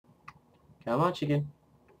Come on, chicken.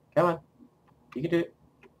 Come on. You can do it.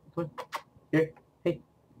 Come on. Here. Hey.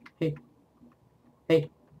 Hey. Hey.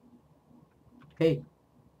 Hey.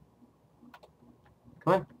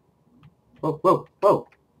 Come on. Whoa, whoa, whoa.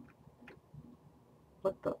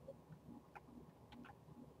 What the?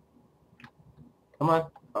 Come on.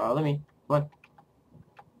 Follow me. Come on.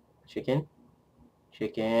 Chicken.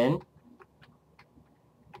 Chicken.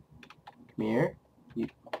 Come here. You.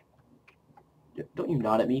 Don't you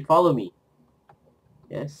nod at me. Follow me.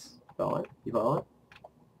 Yes. Following. You following?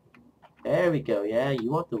 There we go. Yeah, you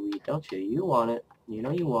want the wheat, don't you? You want it. You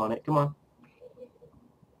know you want it. Come on.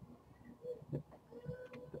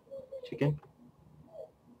 Chicken.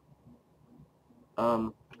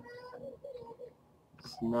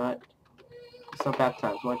 It's not bath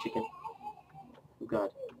time. Come on, chicken. Oh god.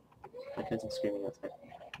 My cousin's screaming outside.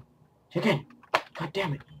 Chicken! God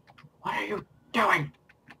damn it! What are you doing?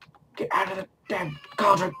 Get out of the damn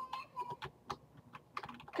cauldron!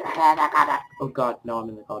 Get out of the cauldron! Oh god, no, I'm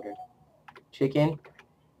in the cauldron. Chicken.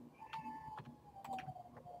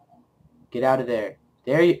 Get out of there.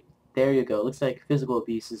 There you go. Looks like physical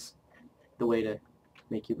abuse is the way to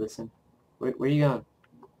make you listen. Where are you going?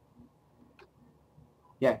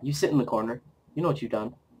 Yeah, you sit in the corner. You know what you've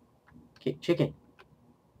done. Okay, chicken.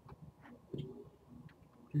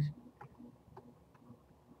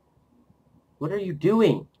 What are you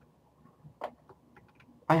doing?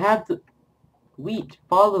 I have the wheat.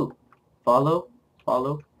 Follow. Follow.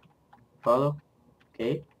 Follow. Follow.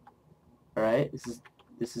 Okay. Alright,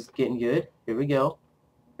 this is getting good. Here we go.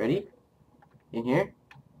 Ready? In here.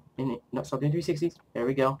 In it. No, stop doing 360s. There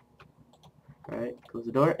we go. Alright, close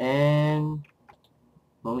the door and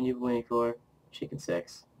moment you've been waiting for. Chicken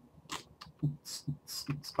sex.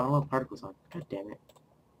 Spawn love particles on. God damn it.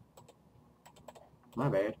 My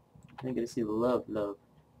bad. I didn't get to see the love.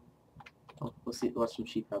 Oh, we'll see. Watch some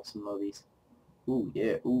sheep have some lovies. Ooh,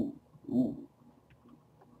 yeah. Ooh. Ooh.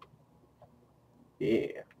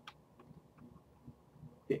 Yeah.